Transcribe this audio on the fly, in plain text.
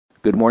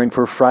Good morning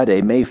for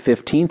Friday, May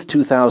 15th,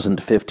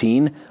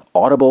 2015.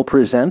 Audible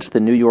presents the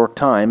New York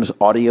Times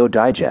Audio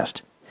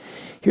Digest.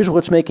 Here's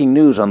what's making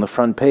news on the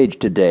front page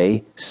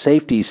today.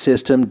 Safety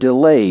system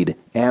delayed,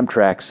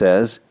 Amtrak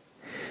says.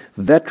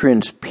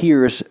 Veterans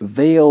pierce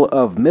veil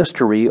of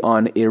mystery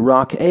on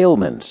Iraq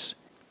ailments.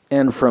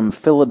 And from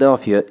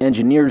Philadelphia,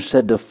 engineers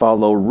said to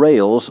follow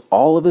rails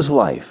all of his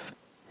life.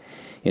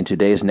 In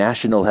today's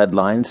national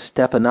headlines,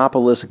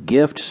 Stephanopoulos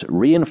gifts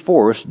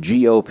reinforce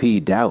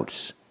GOP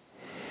doubts.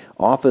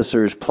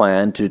 Officers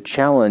plan to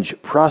challenge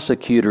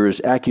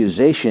prosecutors'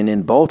 accusation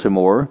in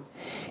Baltimore,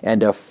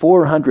 and a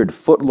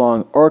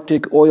 400-foot-long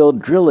Arctic oil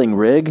drilling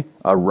rig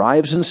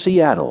arrives in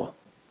Seattle.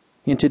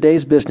 In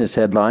today's business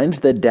headlines,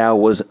 the Dow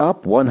was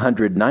up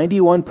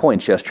 191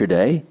 points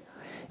yesterday.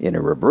 In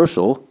a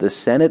reversal, the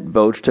Senate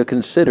votes to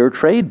consider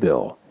trade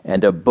bill,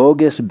 and a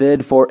bogus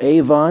bid for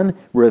Avon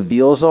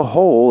reveals a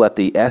hole at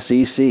the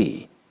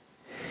SEC.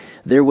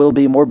 There will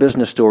be more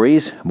business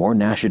stories, more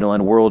national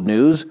and world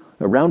news,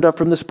 a roundup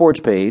from the sports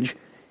page,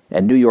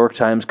 and New York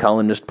Times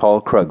columnist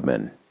Paul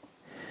Krugman.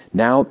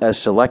 Now, as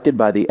selected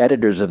by the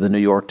editors of the New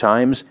York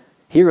Times,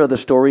 here are the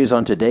stories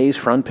on today's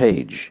front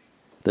page.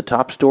 The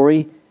top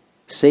story,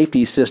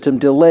 safety system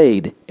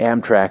delayed,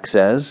 Amtrak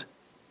says.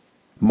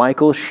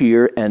 Michael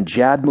Shear and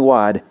Jad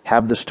Muad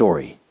have the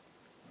story.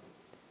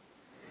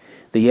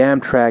 The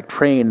Amtrak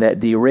train that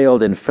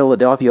derailed in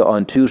Philadelphia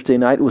on Tuesday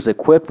night was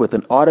equipped with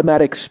an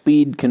automatic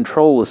speed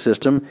control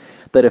system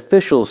that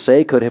officials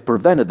say could have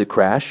prevented the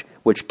crash,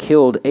 which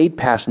killed 8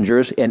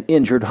 passengers and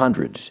injured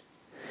hundreds.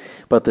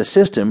 But the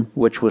system,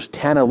 which was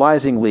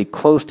tantalizingly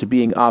close to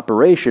being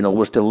operational,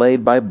 was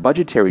delayed by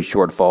budgetary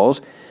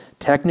shortfalls,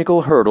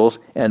 technical hurdles,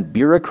 and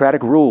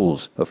bureaucratic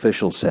rules,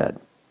 officials said.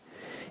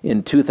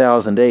 In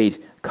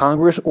 2008,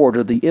 Congress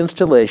ordered the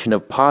installation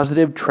of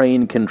positive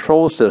train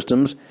control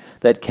systems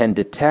that can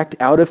detect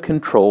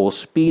out-of-control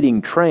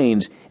speeding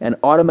trains and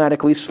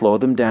automatically slow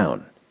them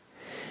down.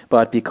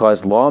 But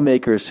because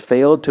lawmakers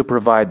failed to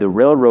provide the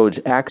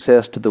railroads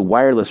access to the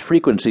wireless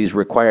frequencies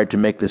required to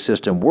make the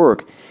system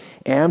work,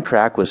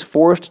 Amtrak was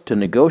forced to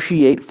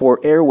negotiate for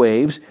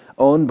airwaves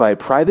owned by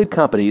private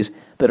companies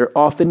that are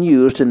often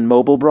used in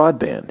mobile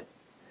broadband.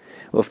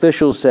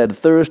 Officials said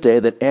Thursday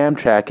that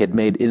Amtrak had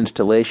made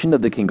installation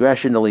of the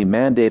congressionally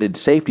mandated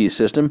safety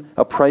system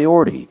a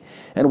priority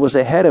and was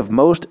ahead of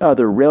most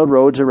other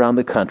railroads around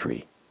the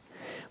country.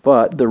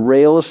 But the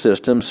rail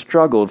system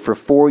struggled for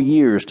 4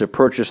 years to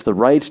purchase the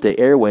rights to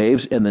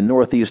airwaves in the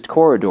Northeast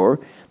Corridor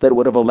that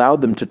would have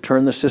allowed them to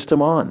turn the system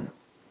on.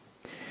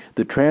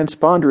 The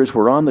transponders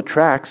were on the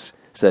tracks,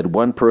 said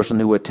one person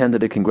who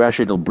attended a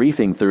congressional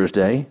briefing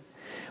Thursday,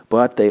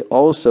 but they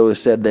also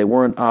said they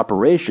weren't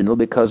operational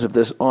because of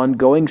this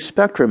ongoing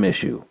spectrum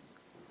issue.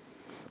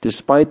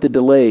 Despite the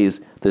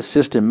delays, the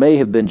system may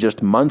have been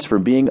just months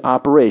from being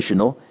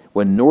operational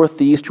when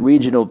Northeast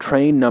Regional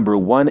Train number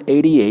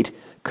 188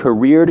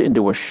 careered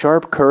into a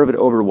sharp curve at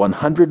over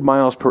 100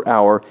 miles per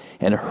hour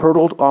and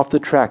hurtled off the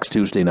tracks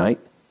Tuesday night.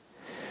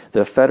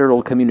 The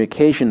Federal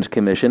Communications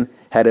Commission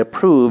had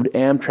approved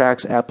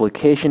Amtrak's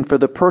application for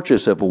the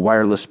purchase of a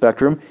wireless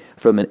spectrum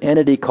from an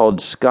entity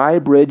called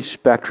Skybridge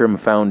Spectrum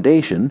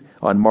Foundation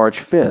on March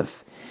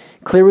 5th,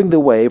 clearing the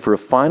way for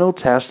final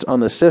tests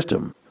on the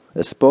system,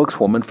 a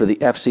spokeswoman for the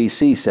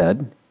FCC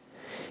said.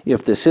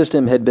 If the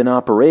system had been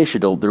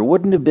operational, there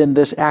wouldn't have been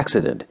this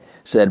accident,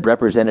 said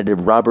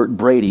Representative Robert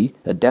Brady,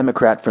 a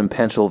Democrat from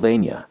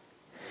Pennsylvania.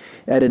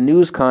 At a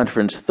news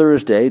conference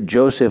Thursday,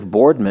 Joseph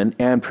Boardman,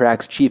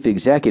 Amtrak's chief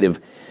executive,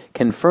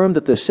 confirmed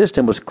that the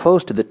system was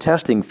close to the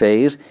testing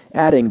phase,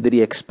 adding that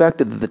he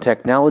expected that the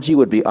technology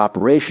would be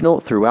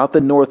operational throughout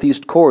the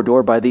Northeast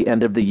Corridor by the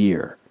end of the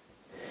year.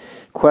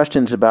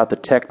 Questions about the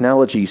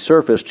technology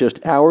surfaced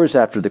just hours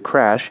after the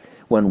crash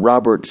when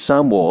Robert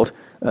Sumwalt,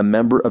 a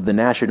member of the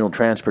National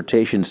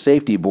Transportation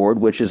Safety Board,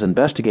 which is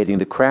investigating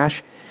the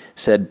crash,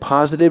 said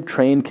positive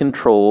train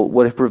control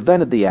would have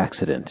prevented the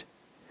accident.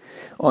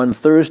 On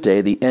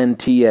Thursday, the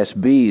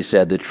NTSB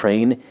said the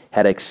train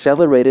had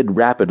accelerated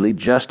rapidly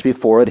just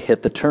before it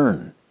hit the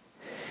turn.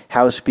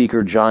 House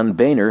Speaker John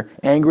Boehner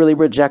angrily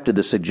rejected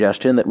the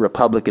suggestion that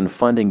Republican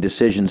funding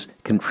decisions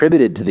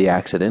contributed to the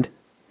accident.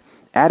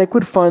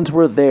 Adequate funds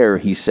were there,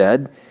 he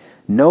said.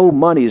 No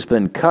money's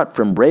been cut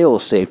from rail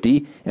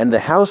safety, and the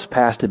House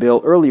passed a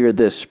bill earlier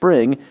this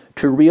spring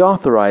to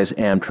reauthorize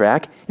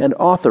Amtrak and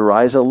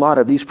authorize a lot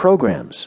of these programs.